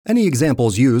Any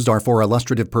examples used are for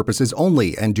illustrative purposes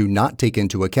only and do not take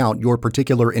into account your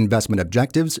particular investment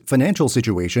objectives, financial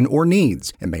situation, or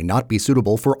needs, and may not be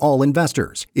suitable for all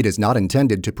investors. It is not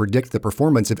intended to predict the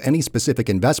performance of any specific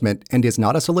investment and is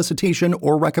not a solicitation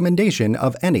or recommendation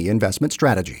of any investment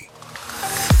strategy.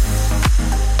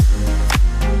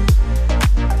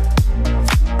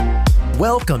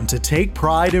 Welcome to Take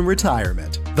Pride in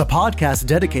Retirement, the podcast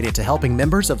dedicated to helping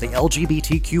members of the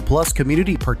LGBTQ+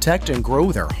 community protect and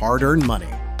grow their hard-earned money.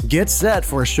 Get set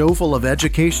for a show full of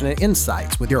education and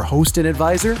insights with your host and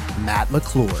advisor, Matt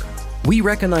McClure. We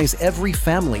recognize every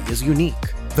family is unique.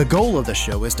 The goal of the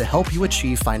show is to help you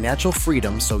achieve financial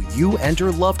freedom so you and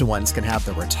your loved ones can have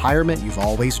the retirement you've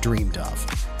always dreamed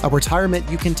of. A retirement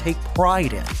you can take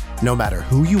pride in, no matter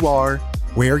who you are,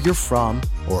 where you're from,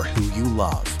 or who you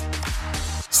love.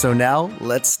 So now,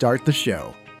 let's start the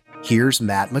show. Here's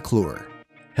Matt McClure.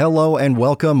 Hello and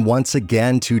welcome once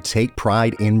again to Take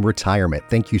Pride in Retirement.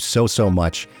 Thank you so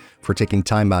much for taking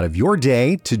time out of your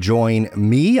day to join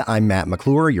me. I'm Matt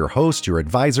McClure, your host, your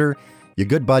advisor, your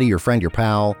good buddy, your friend, your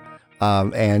pal,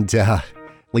 and at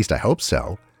least I hope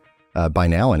so. By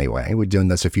now anyway. We're doing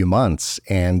this a few months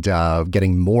and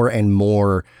getting more and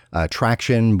more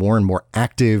traction, more and more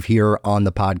active here on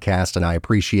the podcast. And I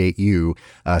appreciate you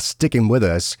sticking with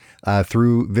us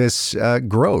through this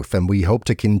growth. And we hope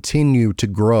to continue to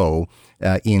grow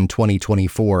in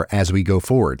 2024 as we go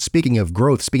forward. Speaking of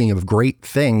growth, speaking of great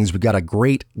things, we've got a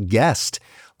great guest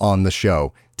on the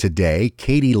show today,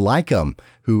 Katie Leikam,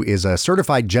 who is a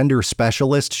certified gender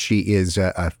specialist. She is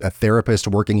a therapist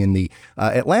working in the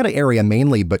Atlanta area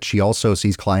mainly, but she also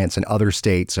sees clients in other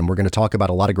states. And we're going to talk about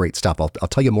a lot of great stuff. I'll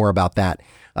tell you more about that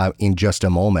in just a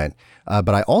moment. But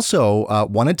I also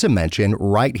wanted to mention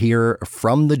right here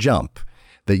from the jump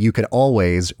that you can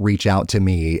always reach out to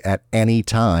me at any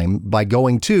time by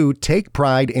going to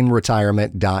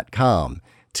takeprideinretirement.com.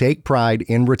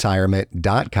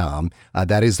 takeprideinretirement.com.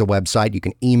 That is the website. You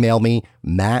can email me,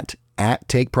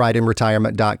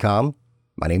 matt@takeprideinretirement.com.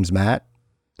 My name's Matt.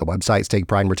 The website's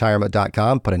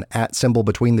takeprideinretirement.com. Put an @ symbol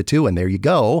between the two, and there you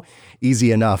go.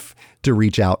 Easy enough to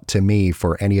reach out to me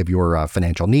for any of your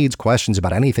financial needs, questions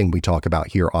about anything we talk about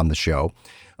here on the show.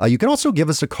 You can also give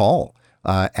us a call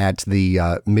at the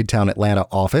Midtown Atlanta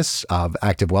office of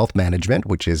Active Wealth Management,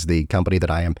 which is the company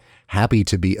that I am happy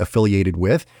to be affiliated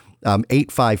with.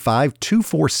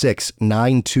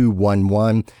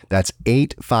 855-246-9211. That's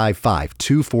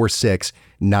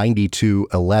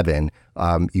 855-246-9211.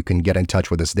 You can get in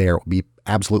touch with us there. We'll be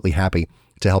absolutely happy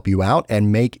to help you out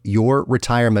and make your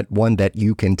retirement one that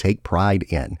you can take pride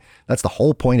in. That's the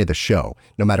whole point of the show.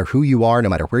 No matter who you are, no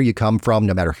matter where you come from,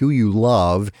 no matter who you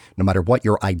love, no matter what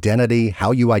your identity, how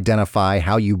you identify,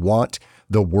 how you want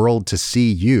the world to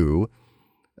see you,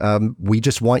 we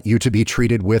just want you to be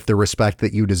treated with the respect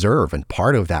that you deserve. And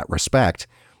part of that respect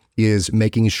is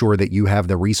making sure that you have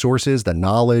the resources, the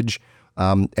knowledge,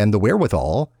 and the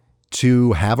wherewithal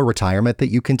to have a retirement that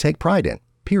you can take pride in,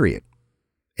 period.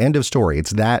 End of story.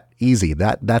 It's that easy.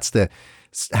 That's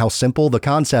how simple the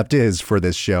concept is for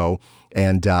this show.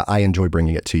 And I enjoy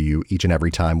bringing it to you each and every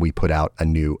time we put out a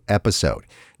new episode.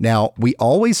 Now, we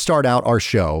always start out our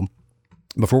show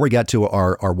before we get to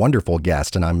our wonderful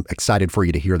guest, and I'm excited for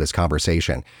you to hear this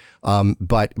conversation.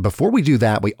 But before we do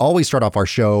that, we always start off our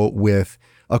show with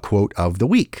a quote of the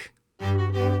week.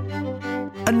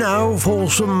 And now for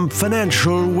some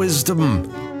financial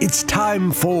wisdom. It's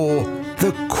time for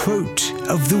the quote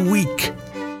of the week.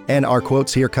 And our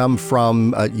quotes here come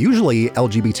from usually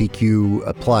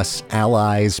LGBTQ plus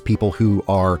allies, people who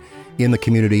are in the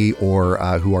community or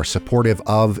who are supportive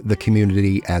of the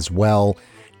community as well.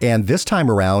 And this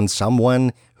time around,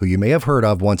 someone who you may have heard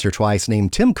of once or twice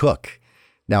named Tim Cook.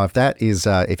 Now,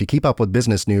 if you keep up with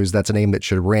business news, that's a name that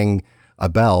should ring a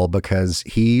bell because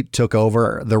he took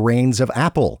over the reins of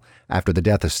Apple after the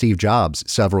death of Steve Jobs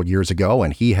several years ago.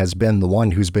 And he has been the one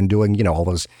who's been doing, all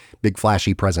those big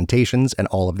flashy presentations and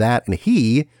all of that. And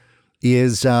he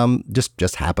is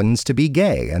just happens to be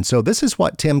gay. And so this is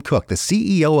what Tim Cook, the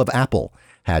CEO of Apple,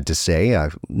 had to say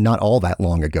not all that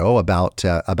long ago about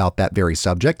that very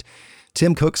subject.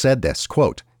 Tim Cook said this,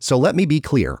 quote, "So let me be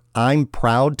clear. I'm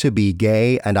proud to be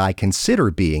gay, and I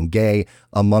consider being gay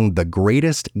among the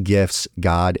greatest gifts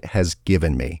God has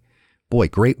given me." Boy,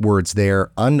 great words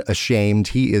there. Unashamed.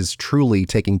 He is truly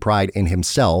taking pride in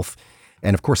himself.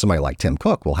 And of course, somebody like Tim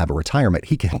Cook will have a retirement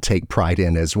he can take pride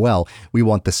in as well. We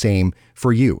want the same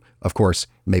for you. Of course,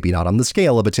 maybe not on the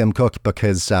scale of a Tim Cook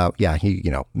because, he,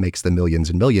 makes the millions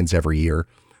and millions every year.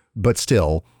 But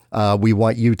still, we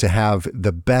want you to have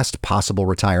the best possible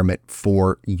retirement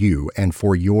for you and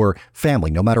for your family,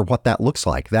 no matter what that looks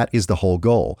like. That is the whole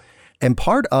goal. And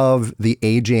part of the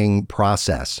aging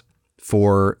process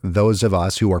for those of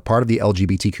us who are part of the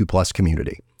LGBTQ plus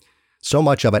community, so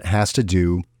much of it has to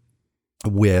do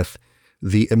with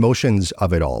the emotions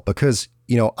of it all, because,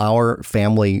 our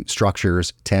family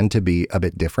structures tend to be a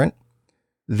bit different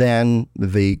than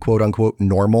the quote unquote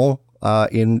normal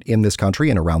in this country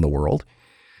and around the world.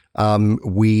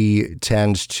 We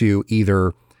tend to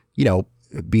either,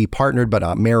 be partnered but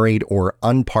not married, or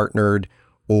unpartnered,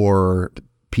 or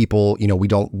people,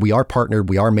 we are partnered,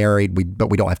 we are married, but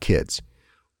we don't have kids,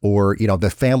 or, the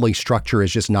family structure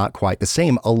is just not quite the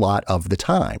same a lot of the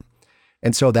time.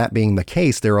 And so that being the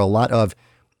case, there are a lot of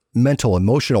mental,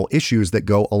 emotional issues that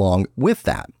go along with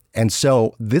that. And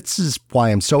so this is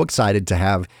why I'm so excited to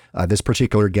have this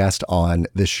particular guest on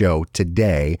the show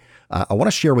today. I want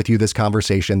to share with you this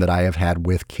conversation that I have had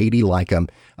with Katie Leikam.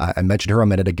 I mentioned her a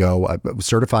minute ago, a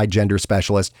certified gender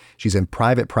specialist. She's in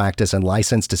private practice and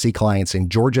licensed to see clients in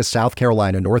Georgia, South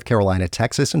Carolina, North Carolina,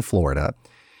 Texas, and Florida.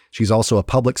 She's also a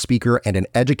public speaker and an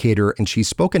educator, and she's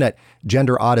spoken at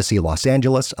Gender Odyssey Los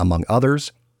Angeles, among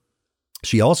others.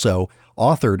 She also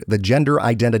authored the Gender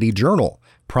Identity Journal,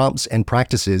 Prompts and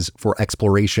Practices for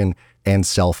Exploration and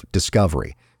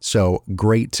Self-Discovery. So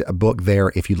great book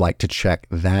there if you'd like to check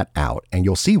that out. And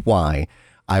you'll see why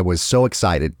I was so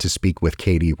excited to speak with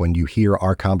Katie when you hear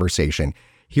our conversation.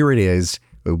 Here it is.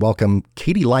 We welcome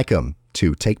Katie Leikam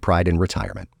to Take Pride in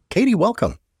Retirement. Katie,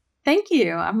 welcome. Thank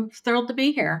you. I'm thrilled to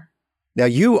be here. Now,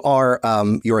 you are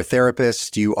you're a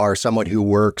therapist. You are someone who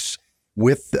works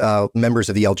with members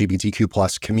of the LGBTQ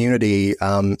plus community,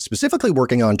 specifically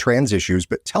working on trans issues.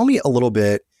 But tell me a little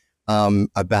bit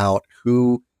about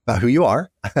who you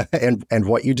are and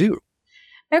what you do.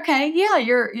 Okay. Yeah,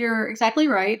 you're exactly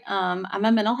right. I'm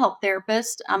a mental health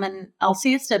therapist. I'm an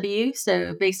LCSW,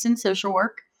 so based in social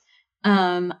work.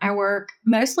 I work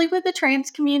mostly with the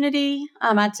trans community.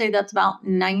 I'd say that's about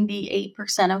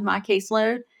 98% of my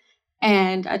caseload.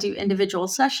 And I do individual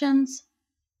sessions.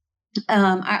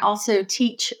 I also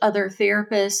teach other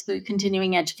therapists through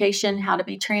continuing education how to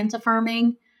be trans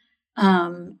affirming.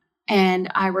 And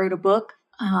I wrote a book,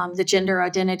 the Gender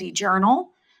Identity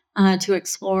Journal, to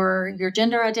explore your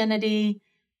gender identity.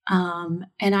 And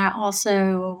I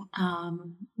also,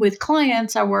 with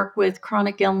clients, I work with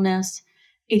chronic illness,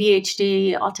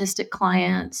 ADHD, autistic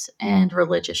clients, and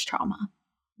religious trauma,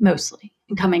 mostly,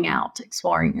 and coming out,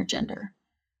 exploring your gender.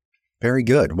 Very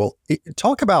good. Well,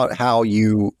 talk about how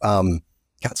you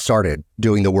got started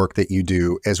doing the work that you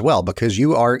do as well, because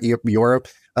you're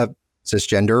a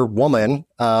cisgender woman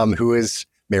who is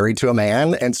married to a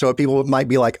man, and so people might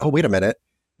be like, "Oh, wait a minute,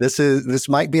 this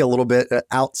might be a little bit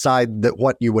outside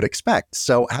what you would expect."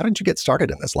 So, how did you get started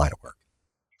in this line of work?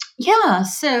 Yeah.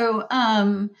 So,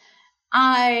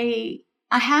 I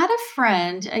had a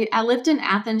friend. I lived in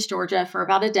Athens, Georgia, for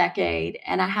about a decade,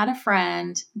 and I had a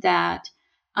friend that.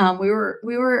 We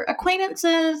were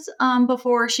acquaintances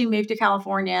before she moved to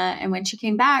California, and when she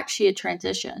came back, she had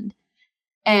transitioned.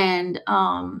 And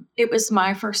it was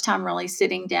my first time really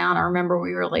sitting down. I remember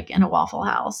we were like in a Waffle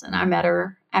House, and I met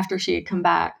her after she had come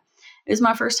back. It was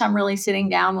my first time really sitting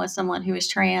down with someone who was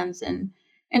trans and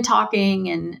talking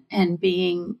and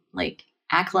being like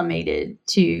acclimated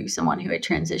to someone who had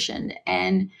transitioned.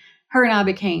 And her and I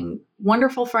became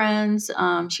wonderful friends.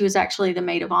 She was actually the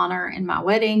maid of honor in my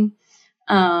wedding.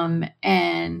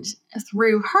 And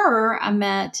through her, I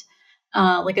met,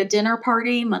 like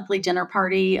a monthly dinner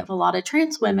party of a lot of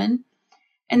trans women.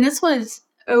 And this was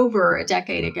over a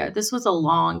decade ago. This was a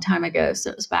long time ago. So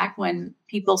it was back when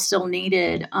people still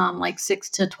needed, like 6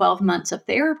 to 12 months of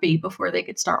therapy before they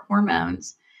could start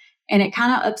hormones. And it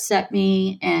kind of upset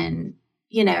me and,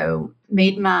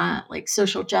 made my like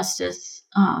social justice,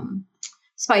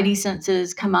 spidey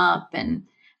senses come up. And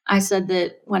I said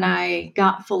that when I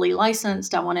got fully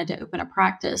licensed, I wanted to open a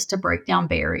practice to break down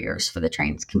barriers for the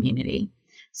trans community.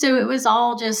 So it was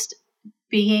all just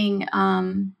being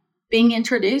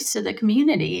introduced to the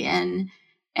community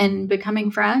and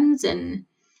becoming friends. And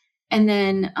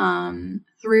then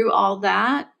through all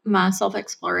that, my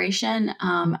self-exploration,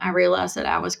 I realized that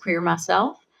I was queer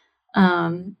myself.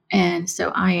 And so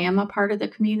I am a part of the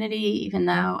community, even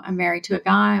though I'm married to a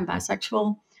guy, I'm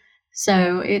bisexual.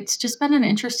 So it's just been an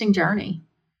interesting journey.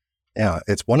 Yeah,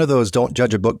 it's one of those don't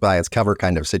judge a book by its cover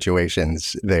kind of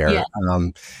situations there. Yeah.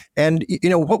 And,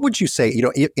 what would you say,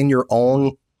 in your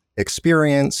own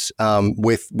experience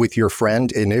with your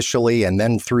friend initially, and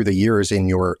then through the years in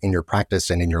your practice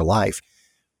and in your life,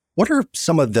 what are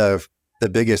some of the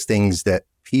biggest things that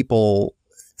people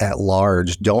at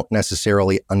large don't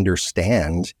necessarily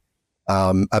understand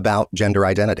about gender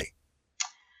identity?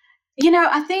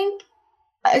 I think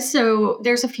So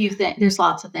there's a few things, there's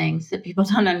lots of things that people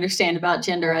don't understand about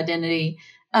gender identity.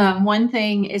 One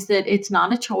thing is that it's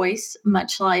not a choice,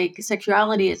 much like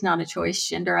sexuality is not a choice.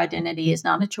 Gender identity is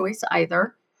not a choice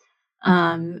either.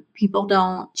 People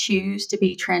don't choose to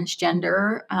be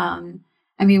transgender.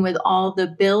 I mean, with all the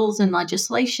bills and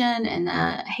legislation and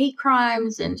hate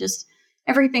crimes and just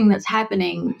everything that's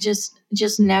happening, just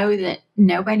know that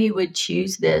nobody would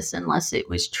choose this unless it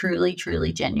was truly,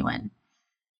 truly genuine.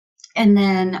 And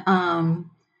then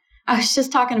I was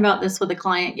just talking about this with a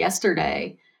client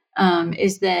yesterday.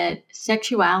 Is that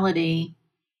sexuality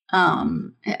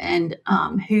and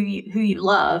who you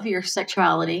love, your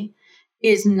sexuality,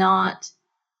 is not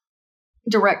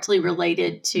directly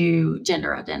related to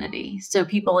gender identity. So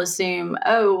people assume,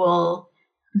 oh, well,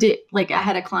 like I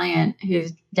had a client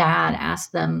whose dad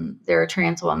asked them, they're a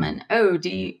trans woman, oh, do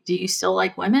you still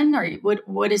like women, or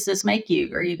what does this make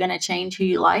you? Are you going to change who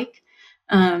you like?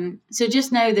 So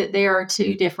just know that there are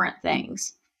two different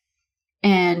things,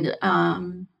 and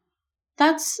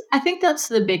I think that's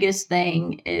the biggest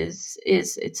thing is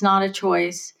it's not a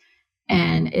choice,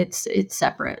 and it's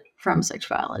separate from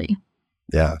sexuality.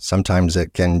 Yeah, sometimes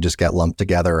it can just get lumped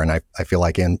together. And I feel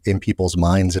like in people's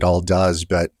minds, it all does.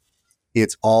 But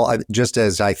it's all just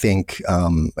as I think,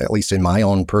 at least in my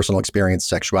own personal experience,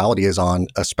 sexuality is on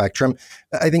a spectrum.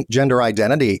 I think gender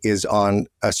identity is on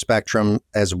a spectrum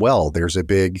as well. There's a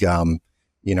big,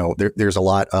 there's a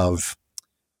lot of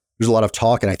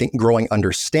talk, and I think growing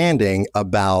understanding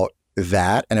about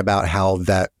that and about how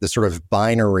that the sort of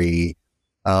binary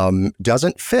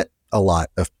doesn't fit a lot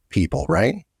of people,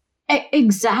 right?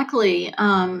 Exactly.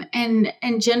 And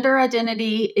gender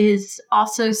identity is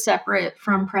also separate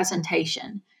from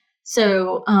presentation.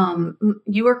 So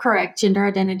you are correct. Gender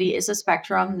identity is a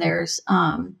spectrum. There's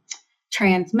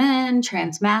trans men,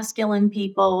 trans masculine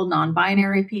people,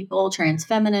 non-binary people, trans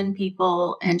feminine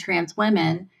people, and trans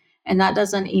women. And that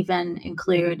doesn't even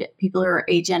include people who are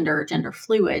agender or gender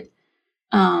fluid.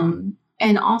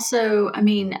 And also, I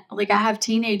mean, like I have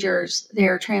teenagers,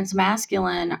 they're trans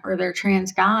masculine or they're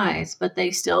trans guys, but they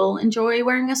still enjoy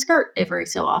wearing a skirt every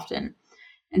so often.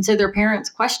 And so their parents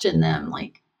question them,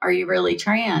 like, are you really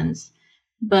trans?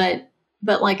 But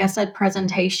like I said,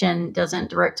 presentation doesn't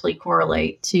directly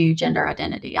correlate to gender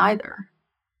identity either.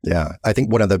 Yeah, I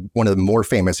think one of the more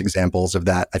famous examples of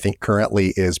that, I think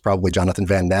currently, is probably Jonathan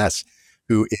Van Ness,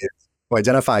 who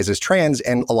identifies as trans,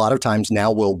 and a lot of times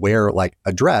now will wear like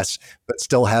a dress, but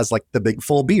still has like the big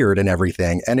full beard and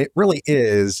everything. And it really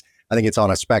is, I think it's on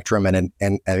a spectrum, and I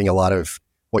think a lot of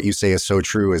what you say is so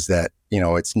true. Is that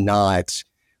it's not.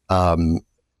 And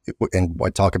I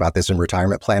talk about this in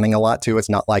retirement planning a lot too. It's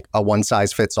not like a one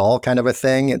size fits all kind of a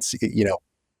thing. It's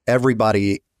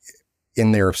everybody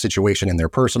in their situation, in their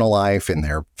personal life, in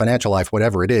their financial life,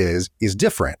 whatever it is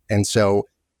different. And so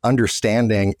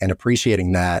understanding and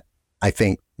appreciating that, I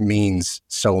think, means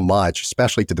so much,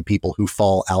 especially to the people who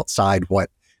fall outside what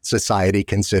society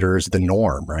considers the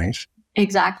norm, right?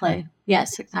 Exactly.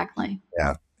 Yes, exactly.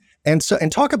 Yeah. And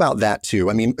talk about that too.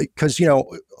 I mean, because,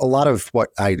 a lot of what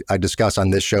I discuss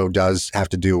on this show does have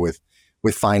to do with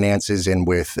finances and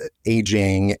with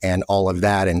aging and all of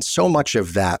that. And so much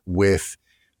of that with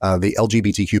the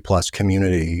LGBTQ plus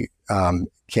community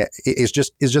is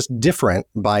just different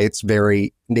by its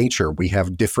very nature. We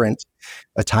have different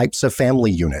types of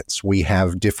family units. We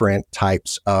have different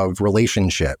types of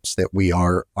relationships that we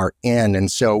are in.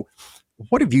 And so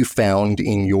what have you found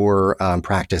in your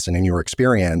practice and in your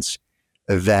experience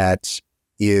that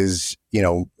is,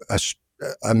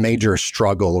 a major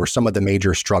struggle, or some of the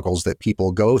major struggles that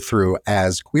people go through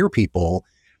as queer people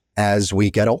as we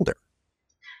get older?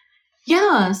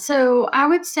 Yeah, so I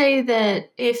would say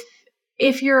that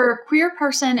if you're a queer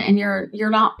person and you're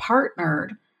not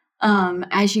partnered,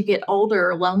 as you get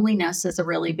older, loneliness is a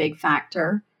really big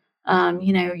factor.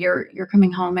 You're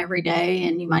coming home every day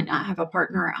and you might not have a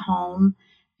partner at home.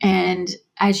 And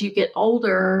as you get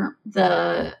older,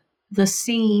 the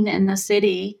scene in the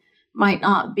city might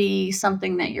not be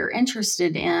something that you're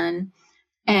interested in.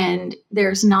 And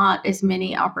there's not as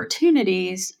many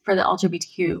opportunities for the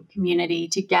LGBTQ community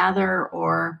to gather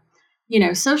or,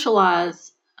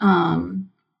 socialize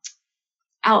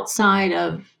outside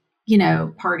of,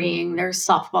 partying. There's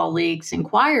softball leagues and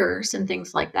choirs and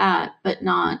things like that, but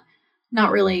not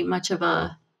really much of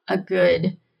a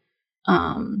good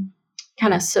kind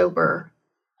of sober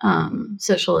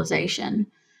socialization.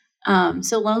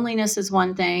 So loneliness is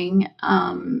one thing.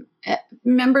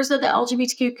 Members of the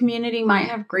LGBTQ community might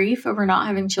have grief over not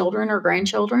having children or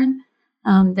grandchildren.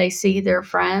 They see their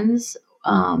friends,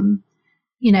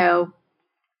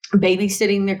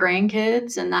 babysitting their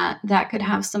grandkids, and that could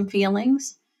have some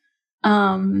feelings.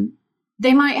 Um,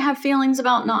 they might have feelings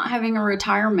about not having a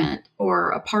retirement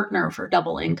or a partner for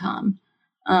double income.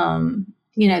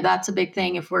 That's a big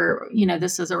thing if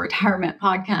this is a retirement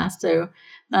podcast. So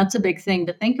that's a big thing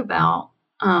to think about,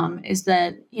 is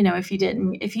that, if you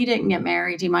didn't get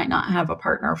married, you might not have a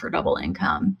partner for double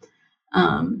income.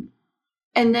 And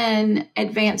then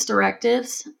advanced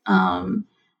directives.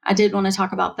 I did want to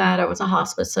talk about that. I was a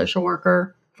hospice social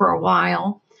worker for a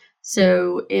while.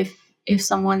 So if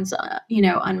someone's,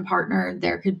 unpartnered,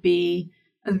 there could be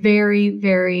a very,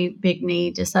 very big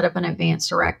need to set up an advance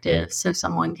directive so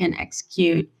someone can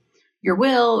execute your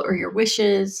will or your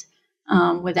wishes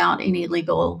without any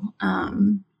legal,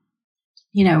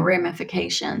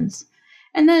 ramifications.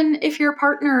 And then if you're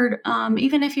partnered,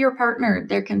 even if you're partnered,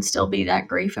 there can still be that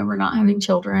grief over not having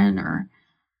children, or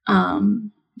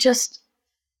just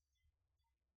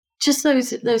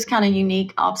those kind of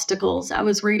unique obstacles. I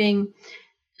was reading,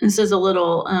 this is a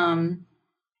little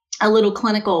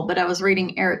clinical, but I was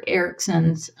reading Erik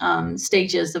Erikson's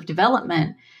stages of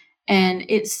development. And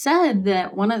it said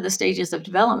that one of the stages of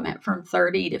development from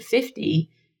 30 to 50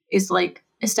 is like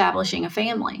establishing a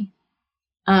family.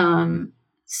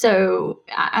 So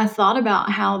I thought about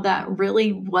how that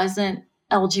really wasn't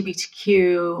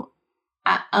LGBTQ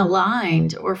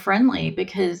aligned or friendly,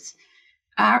 because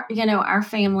our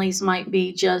families might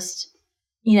be just,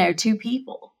 two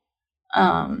people.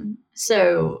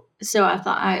 So I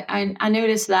thought I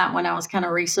noticed that when I was kind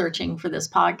of researching for this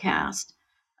podcast.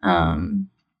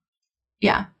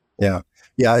 Yeah. Yeah.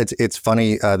 Yeah. It's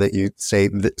funny that you say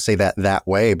that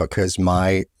way, because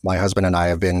my husband and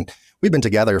I we've been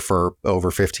together for over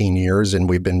 15 years, and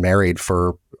we've been married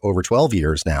for over 12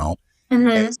 years now. Mm-hmm.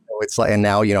 And so it's like, and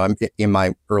now, I'm in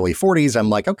my early 40s.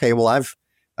 I'm like, okay, well,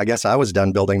 I guess I was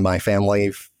done building my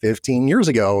family 15 years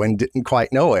ago and didn't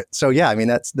quite know it. So yeah, I mean,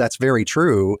 that's very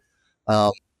true.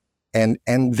 And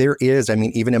there is, I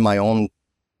mean, even in my own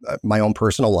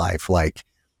personal life, like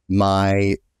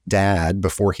my dad,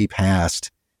 before he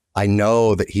passed, I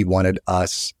know that he wanted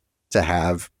us to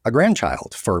have a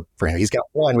grandchild for him. He's got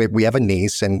one. We have a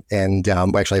niece, and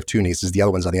we actually have two nieces. The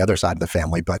other one's on the other side of the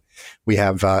family, but we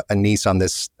have a niece on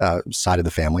this side of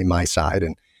the family, my side.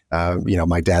 And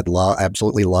my dad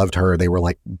absolutely loved her. They were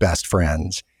like best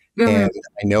friends. Mm-hmm. And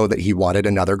I know that he wanted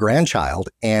another grandchild.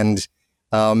 And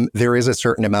there is a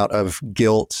certain amount of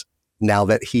guilt now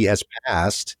that he has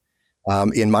passed,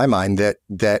 in my mind,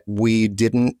 that we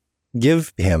didn't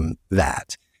give him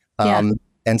that. Yeah.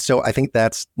 And so I think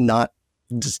that's not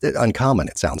just uncommon,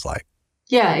 it sounds like.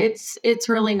 Yeah, it's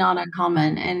really not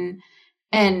uncommon.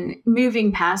 And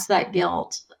moving past that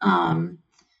guilt,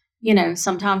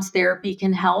 sometimes therapy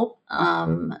can help.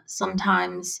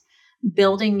 Sometimes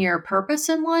building your purpose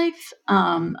in life.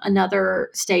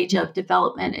 Another stage of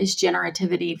development is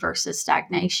generativity versus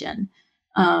stagnation.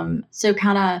 So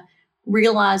kind of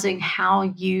realizing how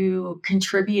you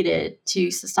contributed to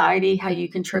society, how you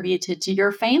contributed to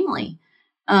your family.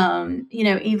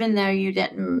 Even though you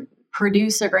didn't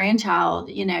produce a grandchild,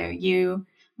 you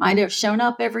might have shown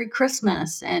up every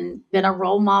Christmas and been a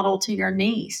role model to your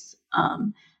niece.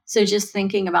 So just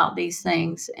thinking about these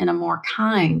things in a more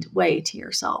kind way to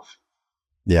yourself.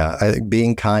 Yeah, I think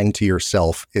being kind to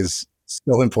yourself is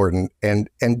so important and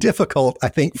difficult, I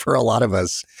think, for a lot of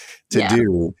us to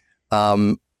do.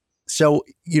 So,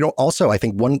 also, I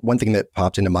think one thing that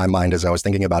popped into my mind as I was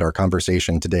thinking about our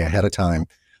conversation today ahead of time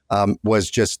was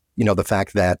just, the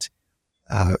fact that,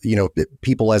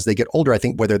 people as they get older, I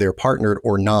think whether they're partnered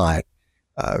or not,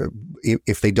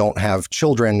 if they don't have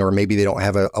children, or maybe they don't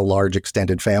have a large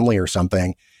extended family or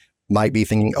something, might be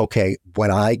thinking, okay,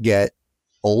 when I get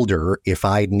older, if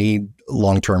I need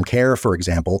long-term care, for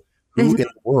example, who in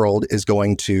the world is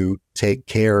going to take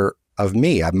care of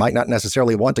me? I might not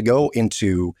necessarily want to go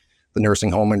into the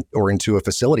nursing home or into a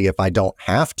facility if I don't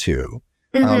have to.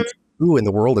 Who in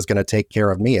the world is going to take care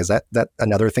of me? Is that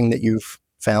another thing that you've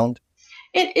found?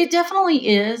 It definitely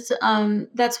is.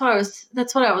 That's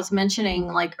what I was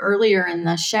mentioning like earlier in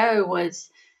the show,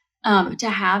 was to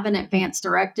have an advance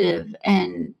directive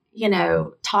and,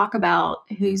 talk about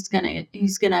who's gonna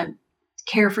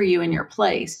care for you in your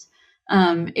place.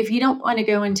 If you don't want to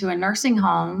go into a nursing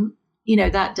home,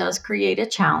 that does create a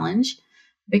challenge,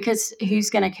 because who's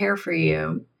going to care for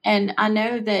you? And I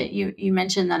know that you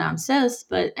mentioned that I'm cis,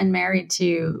 and married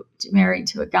to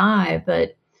a guy,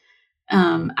 but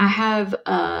I have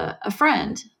a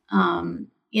friend,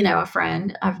 a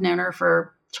friend. I've known her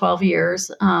for 12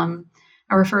 years. I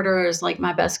refer to her as like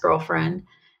my best girlfriend.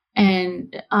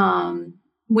 And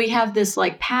we have this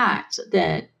like pact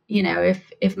that,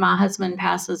 if my husband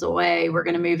passes away, we're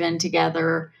going to move in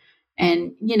together.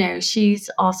 And, she's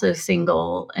also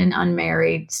single and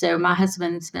unmarried. So my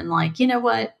husband's been like, you know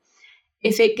what?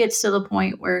 If it gets to the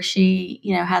point where she,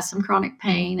 has some chronic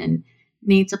pain and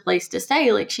needs a place to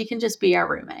stay, like she can just be our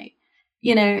roommate,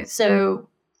 so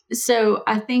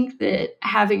I think that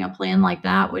having a plan like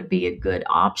that would be a good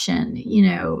option.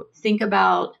 Think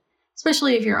about,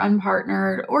 especially if you're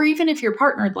unpartnered or even if you're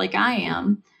partnered like I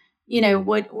am,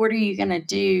 what are you going to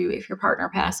do if your partner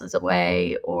passes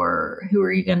away, or who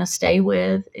are you going to stay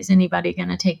with? Is anybody going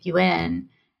to take you in?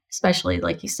 Especially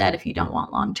like you said, if you don't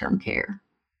want long-term care.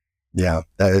 Yeah,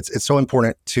 it's so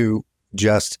important to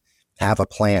just have a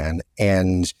plan.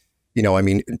 And,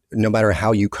 no matter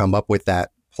how you come up with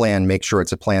that plan, make sure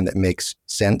it's a plan that makes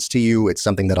sense to you. It's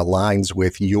something that aligns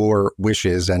with your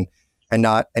wishes and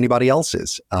not anybody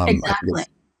else's. I think Exactly. it's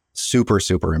super,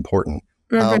 super important.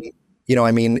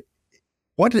 Mhm.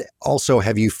 What also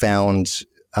have you found,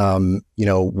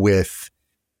 with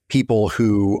people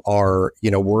who are,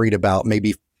 worried about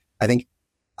maybe, I think,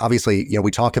 obviously,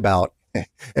 we talk about,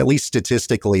 at least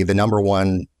statistically, the number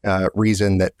one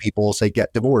reason that people say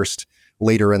get divorced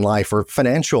later in life are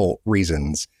financial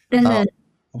reasons. Mhm.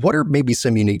 What are maybe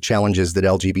some unique challenges that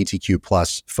LGBTQ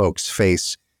plus folks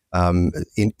face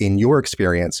in your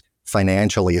experience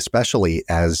financially, especially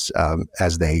as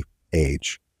they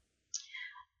age?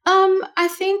 I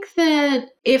think that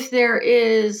if there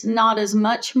is not as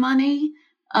much money,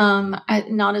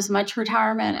 not as much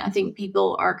retirement, I think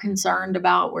people are concerned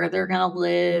about where they're going to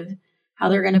live, how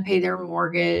they're going to pay their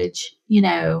mortgage,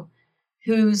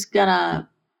 who's gonna,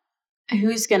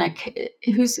 who's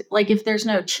like, if there's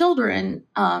no children,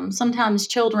 sometimes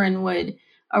children would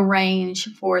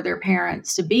arrange for their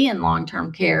parents to be in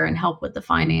long-term care and help with the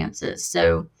finances.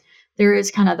 So there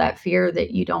is kind of that fear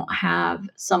that you don't have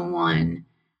someone,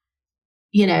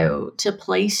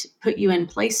 to put you in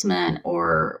placement,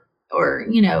 or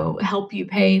help you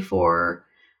pay for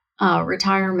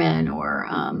retirement. Or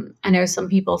I know some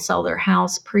people sell their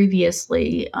house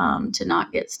previously to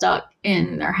not get stuck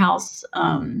in their house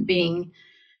being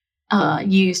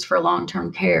used for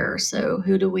long-term care. So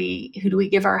who do we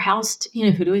give our house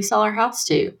to, who do we sell our house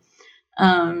to?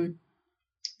 Um,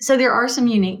 so there are some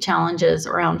unique challenges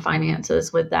around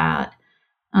finances with that.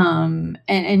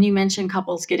 And you mentioned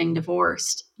couples getting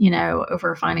divorced,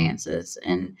 over finances.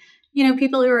 And,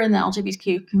 people who are in the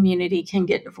LGBTQ community can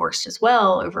get divorced as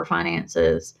well over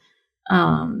finances.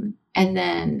 And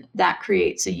then that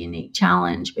creates a unique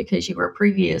challenge because you were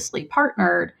previously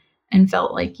partnered and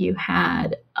felt like you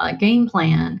had a game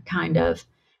plan, kind of,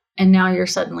 and now you're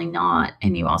suddenly not,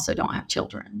 and you also don't have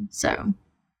children. So,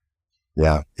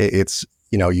 Yeah, it's,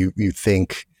 you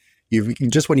think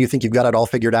just when you think you've got it all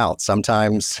figured out,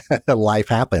 sometimes life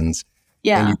happens and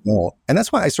yeah, you won't. And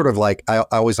that's why I sort of I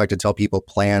always like to tell people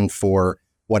plan for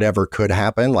whatever could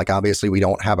happen. Like, obviously we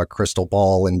don't have a crystal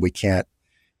ball and we can't,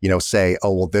 say,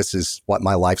 oh, well, this is what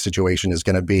my life situation is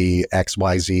going to be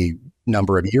XYZ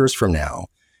number of years from now.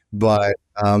 But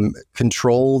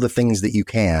control the things that you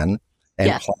can and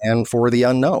yeah. plan for the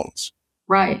unknowns.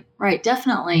 Right, right,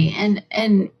 definitely.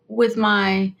 And with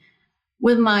my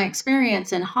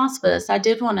experience in hospice, I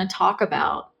did want to talk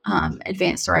about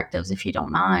advanced directives, if you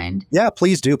don't mind. Yeah,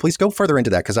 please do. Please go further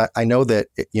into that, because I know that,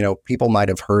 people might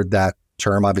have heard that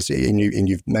term, obviously, and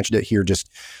you've mentioned it here just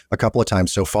a couple of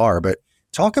times so far. But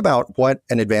talk about what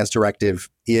an advanced directive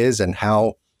is and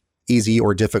how easy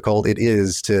or difficult it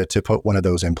is to put one of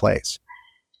those in place.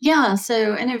 Yeah,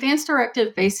 so an advance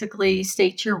directive basically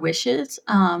states your wishes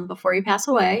before you pass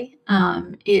away.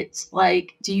 It's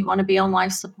like, do you want to be on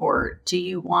life support? Do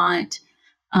you want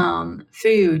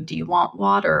food? Do you want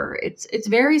water? It's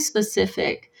very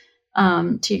specific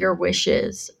to your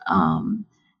wishes, and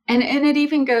it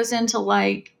even goes into,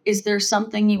 like, is there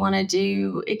something you want to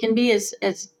do? It can be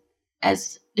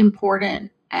as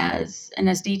important as and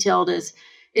as detailed as,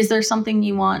 is there something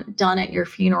you want done at your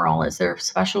funeral? Is there a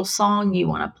special song you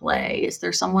want to play? Is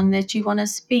there someone that you want to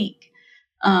speak?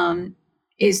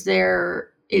 Is there,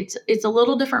 it's a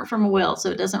little different from a will,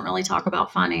 so it doesn't really talk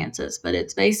about finances, but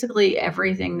it's basically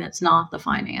everything that's not the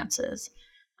finances.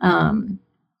 Um,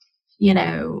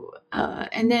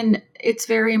 and then it's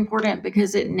very important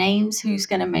because it names who's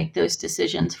going to make those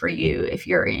decisions for you if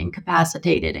you're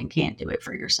incapacitated and can't do it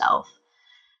for yourself.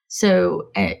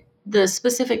 So the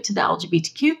specific to the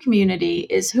LGBTQ community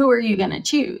is, who are you going to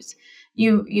choose?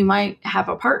 You might have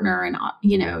a partner, and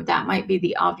that might be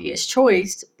the obvious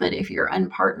choice. But if you're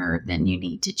unpartnered, then you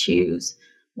need to choose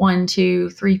one, two,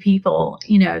 three people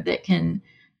that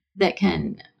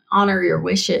can honor your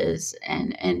wishes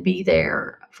and be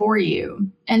there for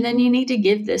you. And then you need to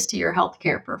give this to your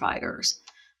healthcare providers.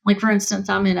 Like, for instance,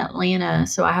 I'm in Atlanta,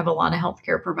 so I have a lot of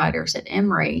healthcare providers at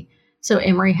Emory. So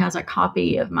Emory has a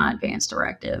copy of my advance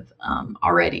directive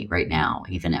already right now,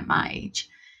 even at my age.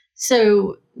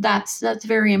 So that's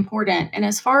very important. And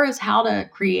as far as how to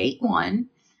create one,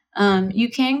 you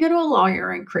can go to a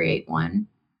lawyer and create one.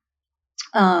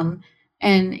 Um,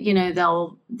 and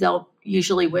they'll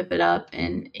usually whip it up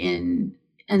and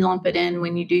lump it in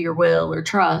when you do your will or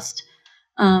trust.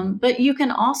 But you can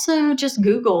also just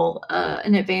Google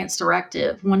an advance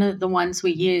directive. One of the ones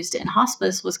we used in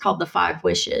hospice was called the Five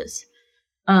Wishes.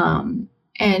 Um,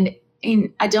 and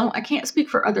I can't speak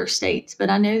for other states,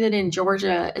 but I know that in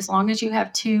Georgia, as long as you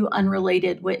have two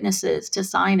unrelated witnesses to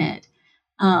sign it,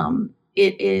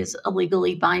 it is a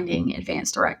legally binding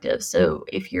advance directive. So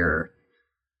if your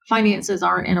finances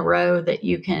aren't in a row that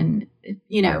you can,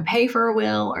 pay for a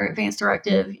will or advance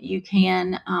directive, you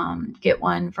can get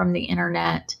one from the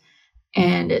internet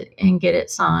and get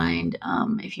it signed.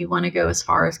 If you want to go as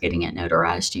far as getting it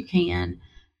notarized, you can.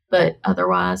 But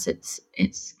otherwise,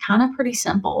 it's kind of pretty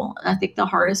simple. I think the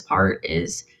hardest part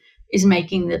is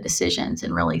making the decisions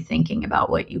and really thinking about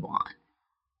what you want.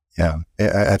 Yeah,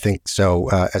 I think so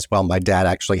as well. My dad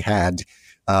actually had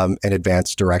an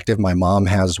advance directive. My mom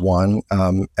has one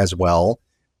as well.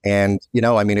 And,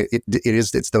 I mean,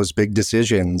 it's those big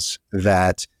decisions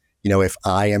that, if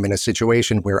I am in a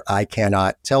situation where I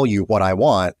cannot tell you what I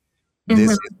want,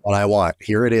 this is what I want.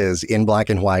 Here it is in black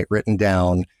and white, written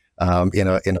down in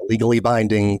a legally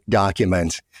binding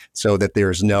document, so that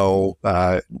there's no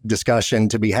discussion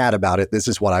to be had about it. This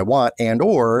is what I want. And,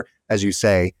 or as you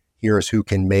say, here's who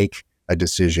can make a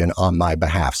decision on my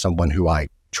behalf, someone who I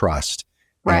trust.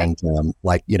 Right. And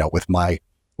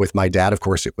with my dad, of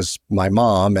course, it was my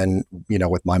mom, and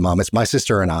with my mom, it's my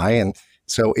sister and I. And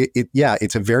so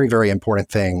it's a very, very important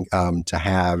thing to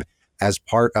have as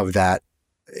part of that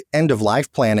end of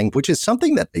life planning, which is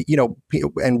something that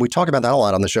and we talk about that a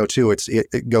lot on the show too.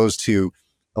 It goes to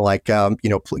like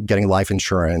getting life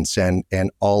insurance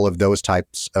and all of those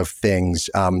types of things.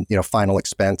 Final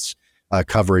expense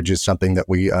coverage is something that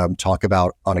we talk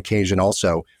about on occasion.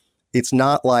 Also, it's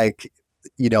not like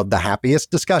the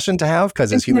happiest discussion to have,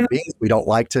 because as human beings, we don't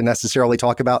like to necessarily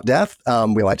talk about death.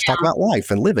 We like to talk about life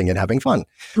and living and having fun.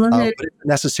 But it's a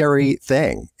necessary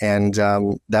thing, and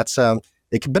that's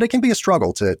but it can be a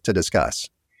struggle to discuss.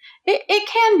 It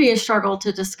can be a struggle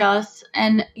to discuss.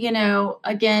 And,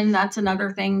 again, that's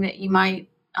another thing that you might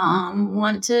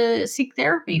want to seek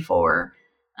therapy for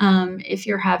if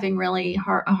you're having really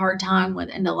a hard time with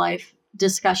end of life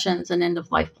discussions and end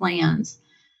of life plans.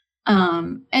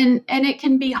 And it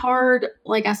can be hard,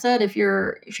 like I said, if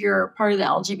you're part of the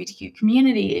LGBTQ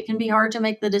community, it can be hard to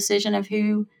make the decision of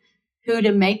who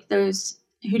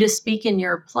to speak in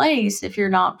your place if you're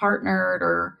not partnered,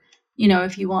 or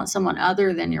if you want someone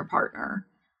other than your partner.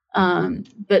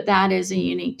 But that is a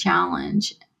unique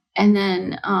challenge. And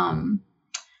then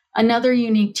another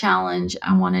unique challenge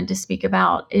I wanted to speak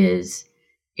about is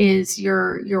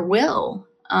your will.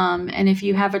 And if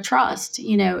you have a trust,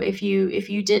 if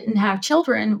you didn't have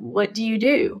children, what do you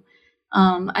do?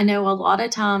 I know a lot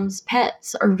of times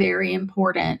pets are very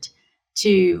important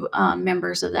to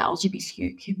members of the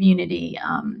LGBTQ community.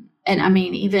 And I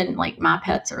mean, even like my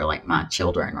pets are like my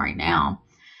children right now.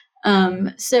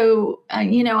 I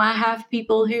have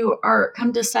people who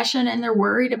come to session and they're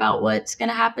worried about what's going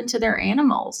to happen to their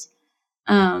animals.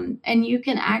 And you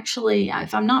can actually,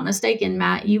 if I'm not mistaken,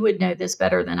 Matt, you would know this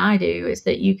better than I do, is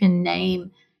that you can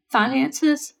name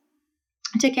finances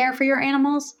to care for your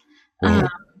animals. Mhm.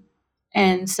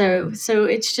 And so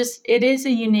it is a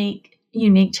unique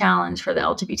challenge for the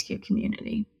LGBTQ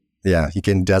community. Yeah, you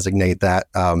can designate that,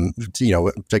 a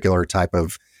particular type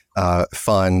of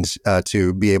fund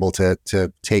to be able to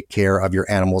take care of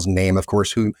your animal's name. Of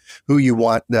course, who you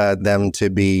want them to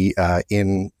be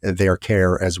in their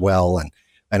care as well,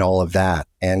 and all of that.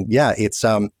 And yeah, it's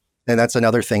and that's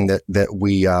another thing that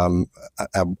we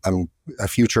a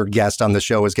future guest on the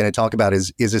show is going to talk about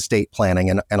is estate planning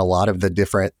and a lot of the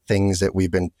different things that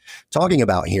we've been talking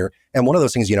about here. And one of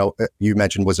those things, you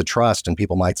mentioned was a trust, and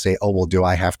people might say, oh, well, do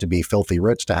I have to be filthy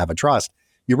rich to have a trust?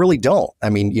 You really don't. I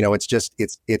mean, it's just,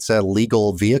 it's a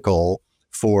legal vehicle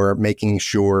for making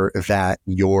sure that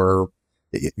your,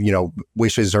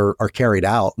 wishes are carried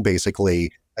out,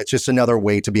 basically. It's just another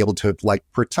way to be able to like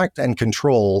protect and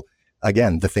control,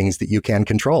 again, the things that you can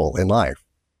control in life.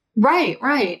 Right,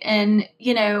 right. And,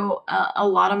 a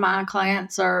lot of my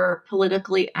clients are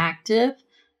politically active.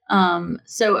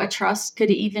 So a trust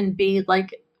could even be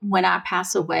like, when I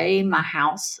pass away, my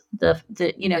house,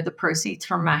 the proceeds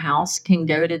from my house can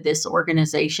go to this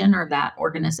organization or that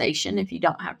organization if you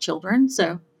don't have children.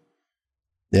 So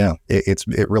Yeah, it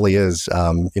really is.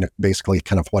 Basically,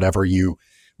 kind of whatever you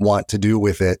want to do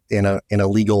with it in a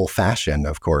legal fashion,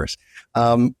 of course.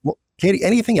 Well, Katie,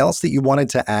 anything else that you wanted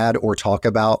to add or talk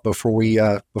about before we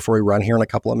run here in a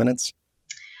couple of minutes?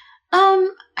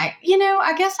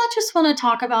 I guess I just want to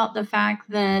talk about the fact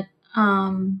that I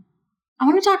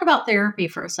want to talk about therapy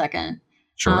for a second,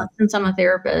 Sure. since I'm a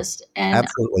therapist, and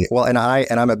Absolutely. Well, and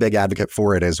I'm a big advocate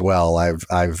for it as well. I've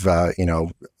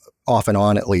off and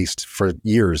on, at least for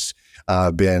years,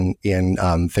 been in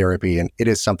therapy, and it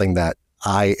is something that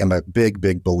I am a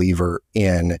big believer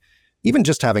in. Even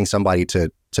just having somebody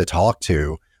to talk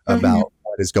to Mhm. about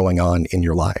what is going on in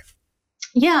your life.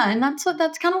 Yeah, and that's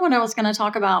kind of what I was going to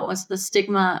talk about was the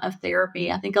stigma of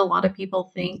therapy. I think a lot of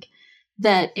people think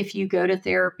that if you go to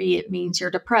therapy, it means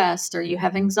you're depressed or you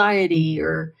have anxiety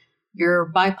or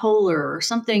you're bipolar or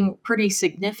something pretty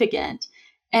significant.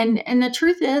 And the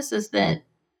truth is that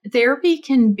therapy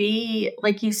can be,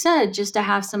 like you said, just to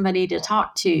have somebody to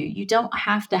talk to. You don't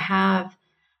have to have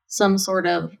some sort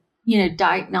of,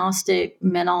 diagnostic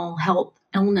mental health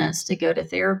illness to go to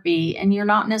therapy. And you're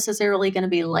not necessarily going to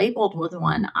be labeled with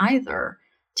one either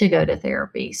to go to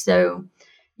therapy. So,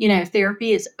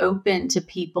 therapy is open to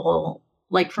people.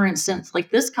 Like, for instance,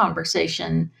 like this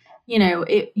conversation,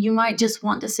 you might just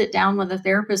want to sit down with a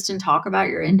therapist and talk about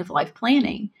your end of life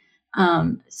planning.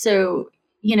 So,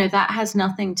 that has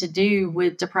nothing to do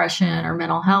with depression or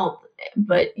mental health,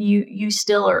 but you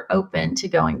still are open to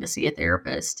going to see a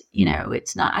therapist.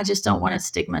 It's not, I just don't want to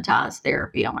stigmatize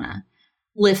therapy. I want to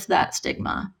lift that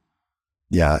stigma.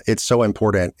 Yeah, it's so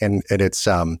important, and it's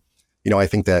I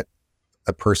think that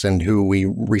a person who we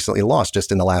recently lost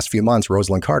just in the last few months,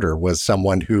 Rosalind Carter, was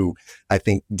someone who I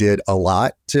think did a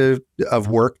lot of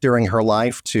work during her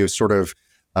life to sort of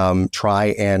try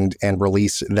and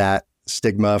release that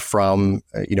stigma from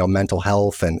mental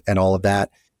health and all of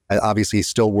that. Obviously,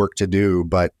 still work to do,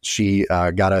 but she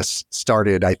got us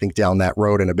started, I think, down that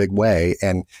road in a big way.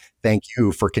 And thank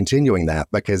you for continuing that,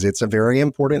 because it's a very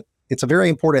important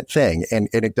thing, and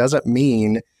it doesn't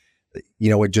mean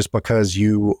it just because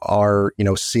you are,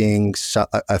 seeing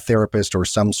a therapist or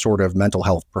some sort of mental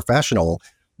health professional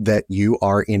that you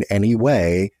are in any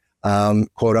way,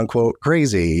 quote unquote,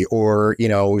 crazy or,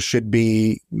 should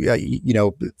be,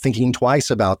 thinking twice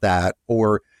about that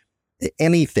or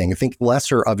anything. Think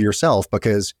lesser of yourself,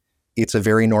 because it's a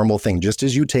very normal thing. Just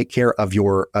as you take care of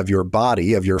your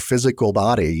body, of your physical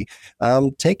body,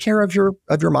 take care of your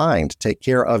mind. Take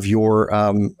care of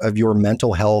your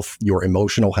mental health, your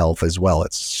emotional health as well.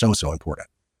 It's so important.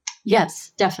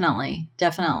 Yes, definitely.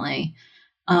 Definitely.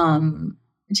 Um,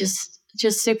 just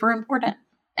super important.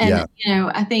 And,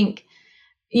 Yeah, I think,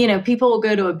 people will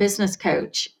go to a business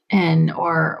coach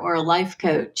or a life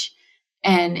coach.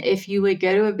 And if you would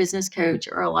go to a business coach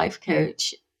or a life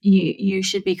coach, you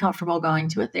should be comfortable going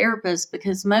to a therapist,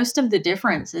 because most of the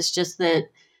difference is just that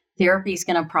therapy is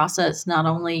going to process not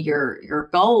only your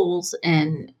goals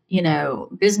and,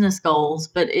 business goals,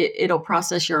 but it'll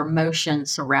process your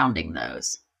emotions surrounding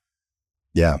those.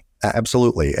 yeah,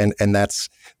 absolutely. And that's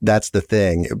the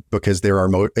thing, because there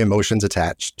are emotions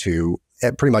attached to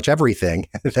pretty much everything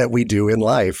that we do in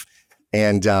life.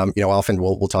 And often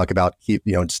we'll talk about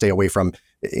stay away from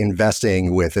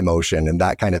investing with emotion and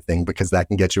that kind of thing, because that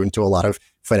can get you into a lot of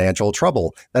financial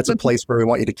trouble. That's a place where we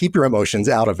want you to keep your emotions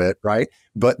out of it, right?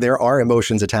 But there are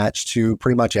emotions attached to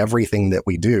pretty much everything that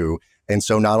we do. And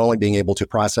so not only being able to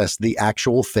process the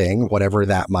actual thing, whatever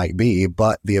that might be,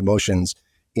 but the emotions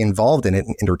involved in it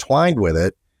and intertwined with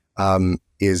it,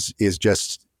 is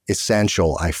just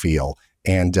essential, I feel.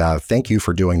 And thank you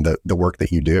for doing the work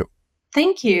that you do.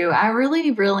 Thank you. I really,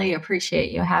 really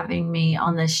appreciate you having me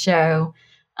on this show.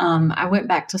 I went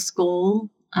back to school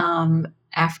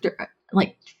after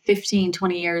like 15,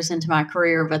 20 years into my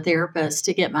career of a therapist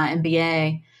to get my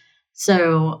MBA.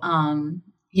 So,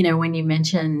 when you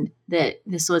mentioned that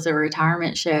this was a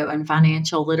retirement show and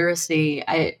financial literacy,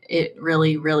 it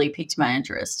really, really piqued my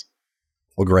interest.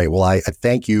 Well, great. Well, I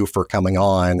thank you for coming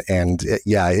on. And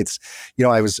yeah, it's,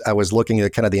 I was looking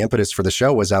at kind of the impetus for the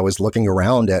show was I was looking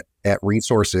around at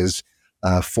resources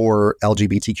for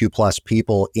LGBTQ plus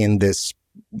people in this,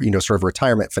 sort of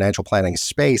retirement financial planning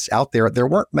space out there. There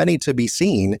weren't many to be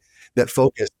seen that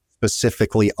focused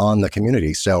specifically on the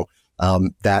community. So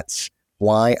that's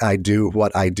why I do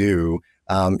what I do.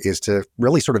 Is to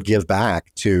really sort of give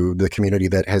back to the community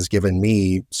that has given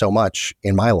me so much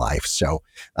in my life. So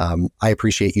I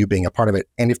appreciate you being a part of it.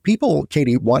 And if people,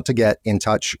 Katie, want to get in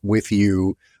touch with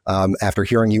you after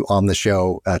hearing you on the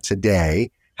show today,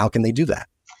 how can they do that?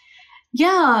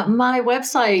 Yeah, my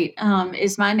website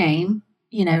is my name,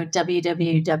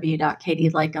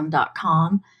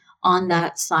 www.katieleikam.com. on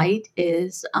that site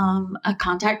is a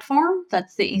contact form.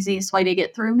 That's the easiest way to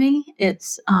get through me.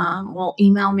 It's will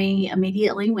email me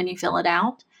immediately when you fill it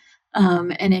out.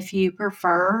 And if you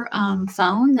prefer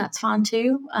phone, that's fine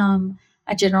too.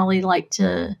 I generally like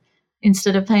to,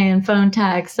 instead of paying phone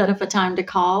tags, set up a time to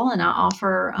call, and I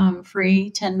offer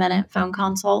free 10-minute phone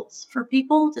consults for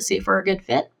people to see if we're a good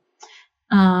fit.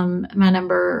 My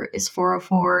number is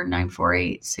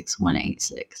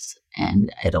 404-948-6186,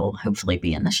 and it'll hopefully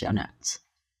be in the show notes.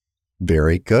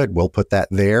 Very good. We'll put that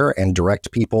there and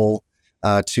direct people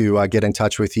to get in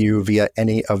touch with you via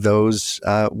any of those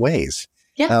ways.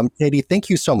 Yeah. Katie, thank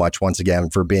you so much once again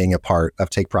for being a part of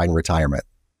Take Pride in Retirement.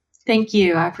 Thank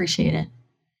you. I appreciate it.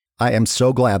 I am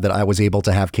so glad that I was able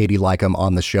to have Katie Leikam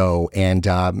on the show. And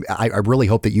I really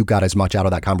hope that you got as much out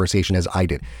of that conversation as I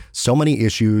did. So many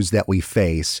issues that we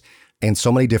face and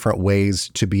so many different ways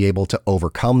to be able to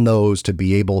overcome those, to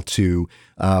be able to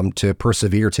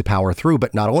persevere, to power through,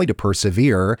 but not only to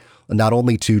persevere, not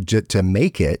only to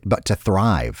make it, but to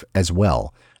thrive as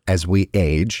well as we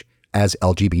age as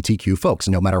LGBTQ folks,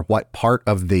 no matter what part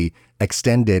of the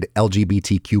extended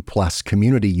LGBTQ plus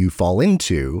community you fall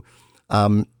into.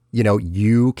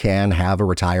 You can have a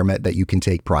retirement that you can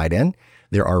take pride in.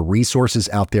 There are resources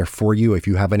out there for you if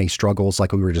you have any struggles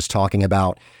like we were just talking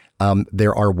about.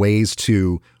 There are ways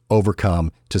to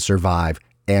overcome, to survive,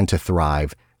 and to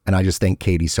thrive. And I just thank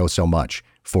Katie so much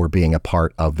for being a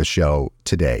part of the show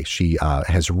today. She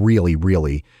has really,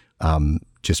 really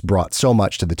just brought so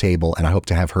much to the table, and I hope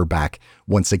to have her back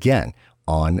once again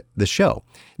on the show.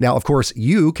 Now, of course,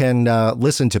 you can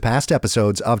listen to past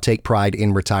episodes of Take Pride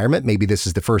in Retirement. Maybe this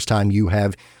is the first time you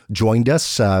have joined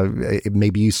us.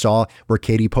 Maybe you saw where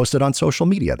Katie posted on social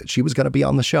media that she was going to be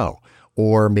on the show.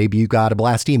 Or maybe you got a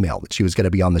blast email that she was going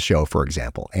to be on the show, for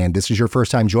example. And this is your first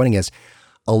time joining us.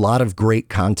 A lot of great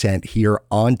content here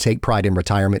on Take Pride in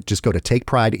Retirement. Just go to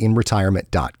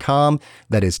takeprideinretirement.com.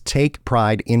 That is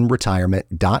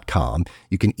takeprideinretirement.com.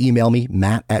 You can email me,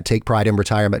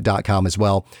 matt@takeprideinretirement.com as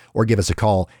well, or give us a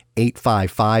call,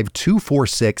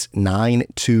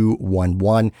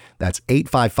 855-246-9211. That's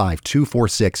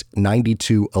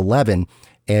 855-246-9211.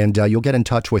 And you'll get in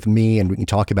touch with me and we can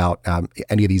talk about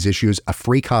any of these issues. A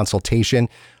free consultation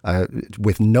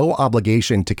with no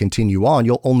obligation to continue on.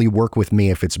 You'll only work with me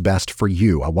if it's best for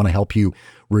you. I want to help you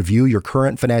review your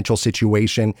current financial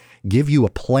situation, give you a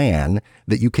plan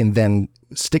that you can then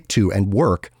stick to and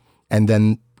work, and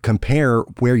then compare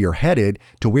where you're headed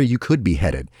to where you could be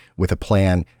headed with a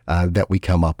plan that we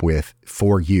come up with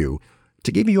for you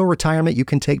to give you a retirement you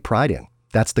can take pride in.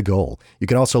 That's the goal. You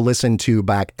can also listen to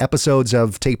back episodes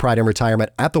of Take Pride in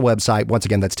Retirement at the website. Once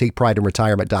again, that's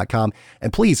takeprideinretirement.com.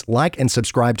 And please like and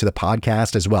subscribe to the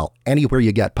podcast as well. Anywhere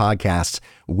you get podcasts,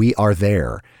 we are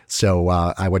there. So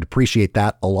I would appreciate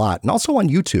that a lot. And also on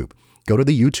YouTube. Go to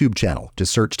the YouTube channel.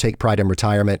 Just search Take Pride in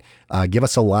Retirement. Give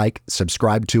us a like,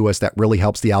 subscribe to us. That really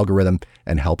helps the algorithm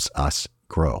and helps us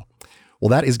grow. Well,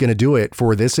 that is going to do it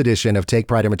for this edition of Take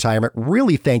Pride in Retirement.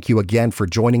 Really thank you again for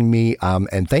joining me.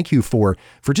 And thank you for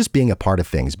just being a part of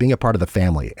things, being a part of the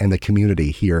family and the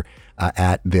community here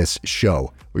at this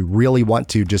show. We really want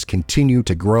to just continue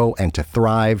to grow and to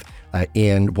thrive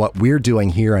in what we're doing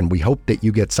here. And we hope that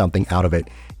you get something out of it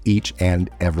each and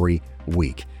every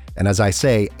week. And as I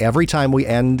say, every time we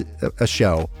end a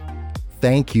show,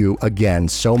 thank you again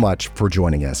so much for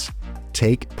joining us.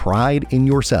 Take pride in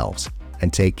yourselves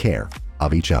and take care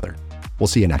of each other. We'll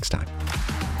see you next time.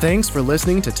 Thanks for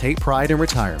listening to Take Pride in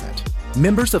Retirement.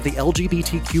 Members of the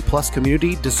LGBTQ+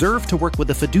 community deserve to work with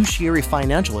a fiduciary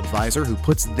financial advisor who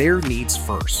puts their needs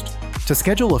first. To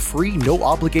schedule a free,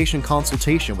 no-obligation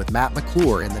consultation with Matt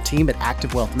McClure and the team at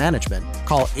Active Wealth Management,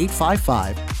 call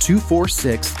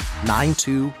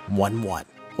 855-246-9211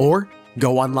 or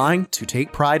go online to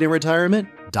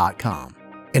takeprideinretirement.com.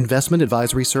 Investment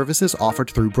advisory services offered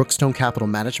through Brookstone Capital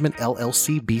Management,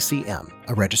 LLC, BCM,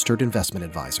 a registered investment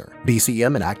advisor.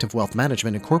 BCM and Active Wealth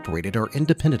Management Incorporated are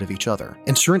independent of each other.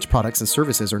 Insurance products and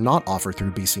services are not offered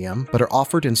through BCM, but are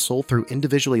offered and sold through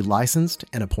individually licensed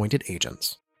and appointed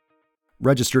agents.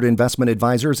 Registered investment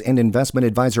advisors and investment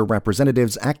advisor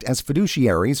representatives act as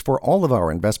fiduciaries for all of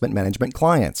our investment management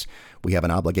clients. We have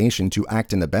an obligation to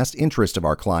act in the best interest of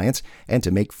our clients and to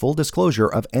make full disclosure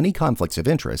of any conflicts of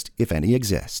interest, if any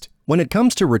exist. When it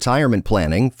comes to retirement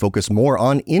planning, focus more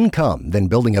on income than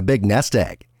building a big nest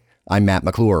egg. I'm Matt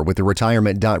McClure with the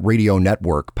Retirement.Radio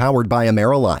Network, powered by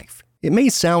AmeriLife. It may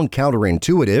sound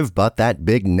counterintuitive, but that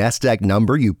big nest egg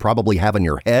number you probably have in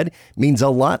your head means a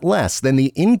lot less than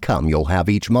the income you'll have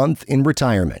each month in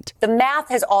retirement. The math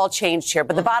has all changed here,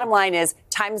 but the bottom line is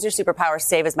times your superpower,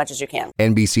 save as much as you can.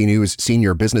 NBC News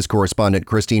senior business correspondent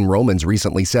Christine Romans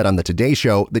recently said on the Today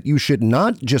Show that you should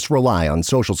not just rely on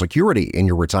Social Security in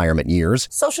your retirement years.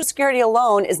 Social Security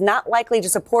alone is not likely to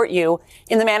support you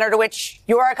in the manner to which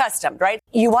you are accustomed, right?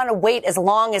 You want to wait as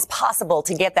long as possible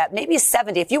to get that, maybe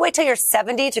 70. If you wait till you're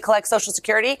 70 to collect Social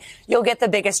Security, you'll get the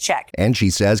biggest check. And she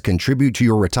says contribute to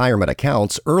your retirement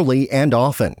accounts early and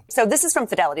often. So this is from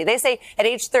Fidelity. They say at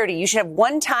age 30, you should have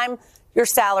one time your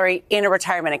salary in a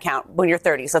retirement account when you're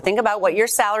 30. So think about what your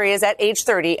salary is at age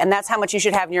 30, and that's how much you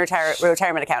should have in your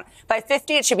retirement account. By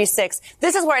 50, it should be 6.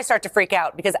 This is where I start to freak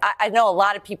out because I know a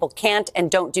lot of people can't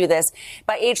and don't do this.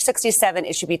 By age 67,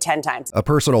 it should be 10 times. A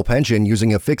personal pension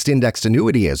using a fixed indexed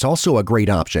annuity is also a great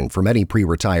option for many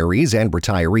pre-retirees and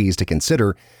retirees to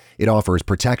consider. It offers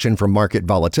protection from market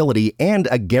volatility and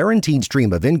a guaranteed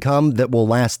stream of income that will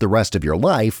last the rest of your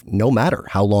life, no matter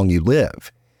how long you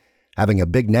live. Having a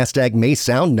big nest egg may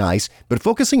sound nice, but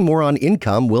focusing more on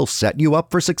income will set you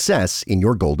up for success in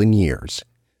your golden years.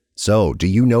 So, do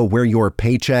you know where your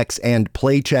paychecks and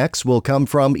playchecks will come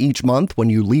from each month when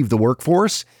you leave the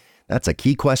workforce? That's a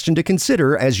key question to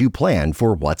consider as you plan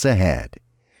for what's ahead.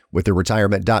 With the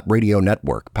Retirement Radio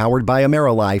Network, powered by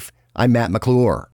AmeriLife, I'm Matt McClure.